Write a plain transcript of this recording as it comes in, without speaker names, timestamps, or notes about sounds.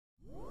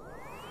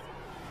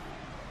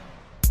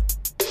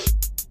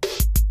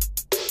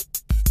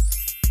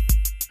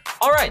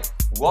All right,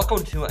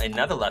 welcome to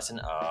another lesson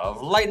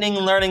of Lightning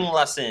Learning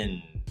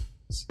Lessons.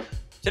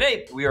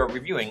 Today, we are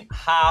reviewing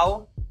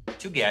how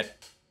to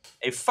get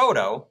a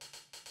photo,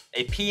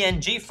 a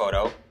PNG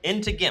photo,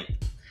 into Gimp.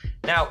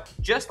 Now,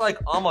 just like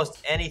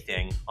almost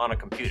anything on a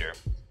computer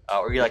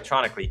or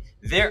electronically,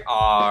 there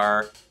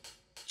are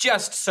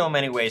just so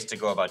many ways to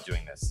go about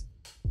doing this.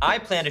 I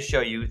plan to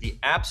show you the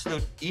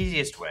absolute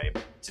easiest way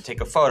to take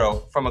a photo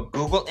from a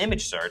Google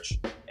image search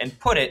and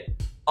put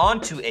it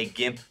onto a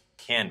Gimp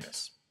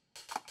canvas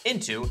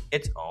into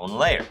its own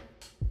layer.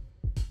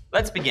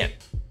 Let's begin.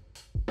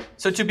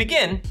 So to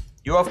begin,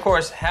 you of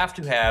course have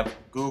to have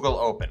Google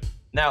open.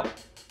 Now,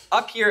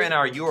 up here in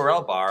our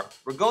URL bar,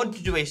 we're going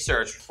to do a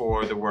search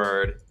for the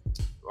word,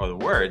 or the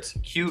words,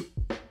 cute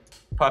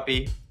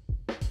puppy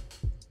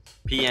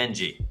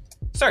PNG.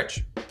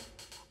 Search.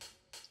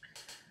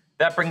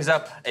 That brings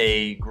up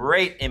a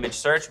great image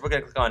search. We're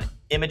going to click on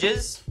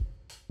Images,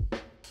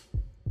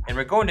 and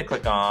we're going to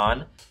click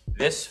on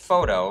this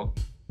photo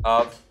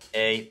of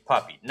a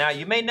puppy. Now,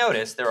 you may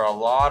notice there are a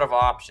lot of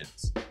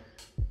options.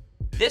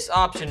 This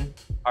option,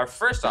 our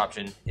first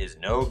option, is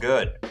no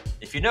good.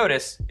 If you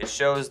notice, it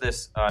shows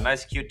this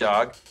nice cute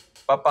dog,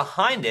 but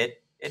behind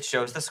it, it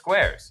shows the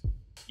squares.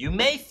 You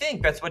may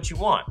think that's what you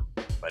want,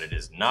 but it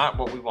is not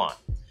what we want.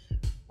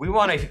 We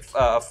want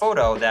a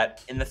photo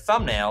that in the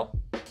thumbnail,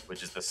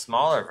 which is the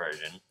smaller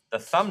version, the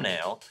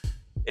thumbnail,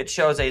 it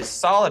shows a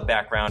solid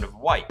background of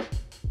white.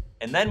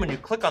 And then when you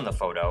click on the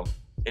photo,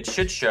 it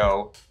should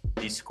show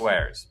these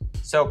squares.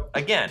 So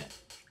again,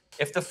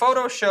 if the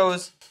photo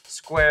shows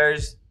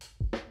squares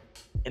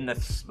in the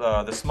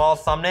small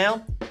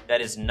thumbnail, that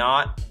is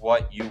not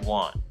what you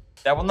want.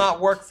 That will not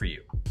work for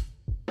you.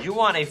 You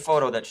want a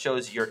photo that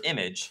shows your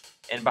image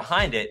and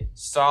behind it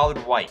solid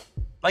white,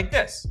 like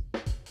this.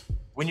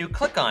 When you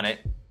click on it,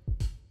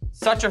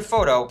 such a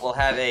photo will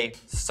have a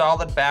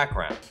solid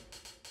background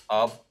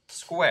of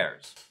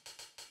squares.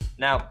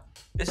 Now,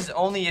 this is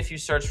only if you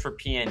search for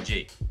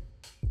PNG.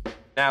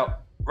 Now,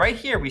 right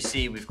here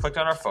we've clicked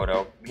on our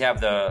photo. We have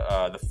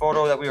the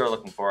photo that we were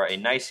looking for, a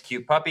nice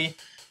cute puppy.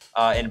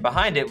 And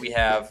behind it we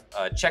have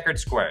checkered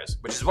squares,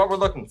 which is what we're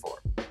looking for.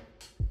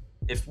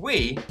 If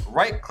we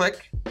right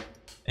click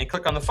and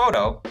click on the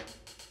photo,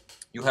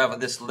 you have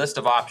this list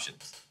of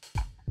options.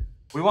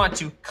 We want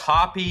to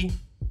copy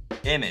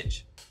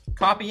image.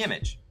 Copy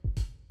image.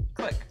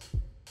 Click.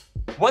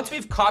 Once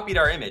we've copied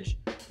our image,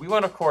 we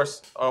want to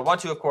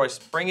of course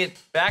bring it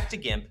back to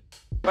Gimp.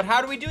 But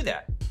how do we do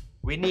that?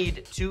 We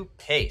need to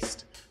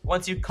paste.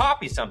 Once you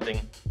copy something,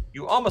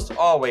 you almost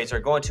always are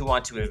going to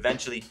want to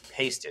eventually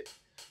paste it.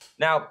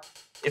 Now,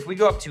 if we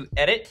go up to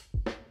Edit,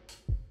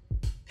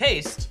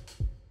 Paste,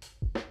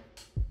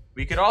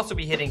 we could also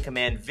be hitting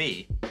Command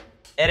V,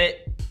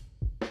 Edit,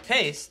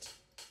 Paste.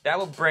 That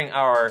will bring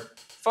our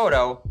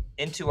photo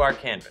into our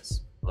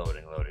canvas.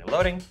 Loading, loading,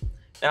 loading.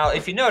 Now,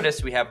 if you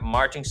notice, we have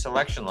marching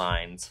selection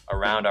lines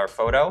around our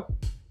photo.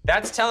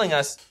 That's telling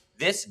us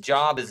this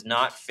job is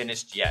not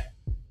finished yet.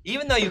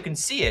 Even though you can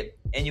see it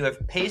and you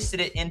have pasted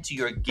it into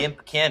your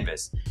Gimp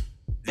canvas,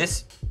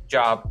 this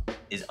job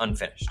is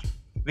unfinished.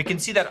 We can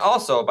see that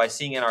also by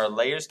seeing in our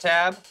Layers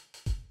tab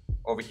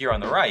over here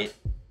on the right,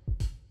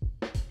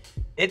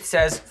 it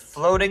says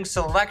Floating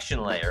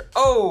Selection Layer.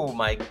 Oh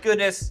my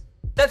goodness,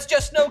 that's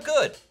just no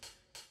good.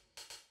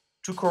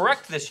 To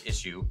correct this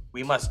issue,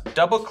 we must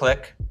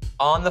double-click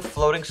on the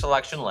Floating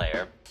Selection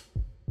Layer.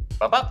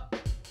 Ba-ba.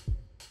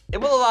 It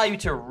will allow you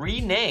to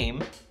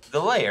rename the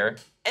layer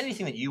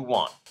anything that you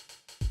want.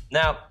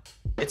 Now,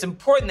 it's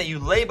important that you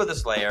label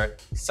this layer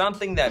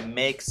something that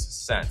makes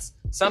sense,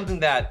 something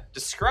that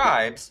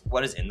describes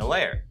what is in the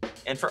layer.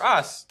 And for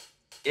us,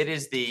 it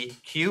is the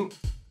cute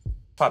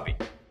puppy.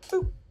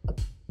 Boop.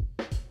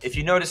 If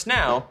you notice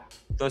now,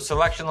 those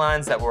selection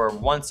lines that were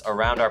once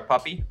around our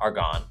puppy are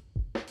gone.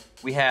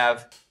 We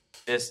have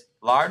this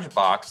large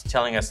box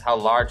telling us how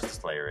large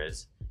this layer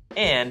is,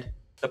 and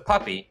the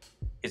puppy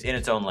is in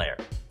its own layer.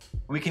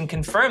 We can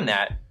confirm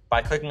that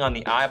by clicking on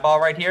the eyeball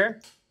right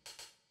here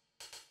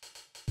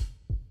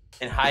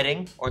and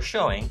hiding or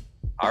showing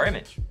our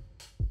image.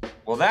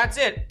 Well, that's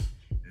it.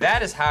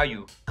 That is how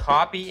you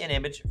copy an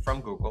image from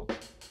Google,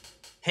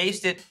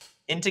 paste it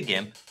into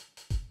Gimp,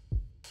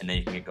 and then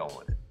you can get going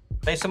with it.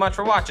 Thanks so much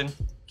for watching.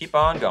 Keep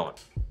on going.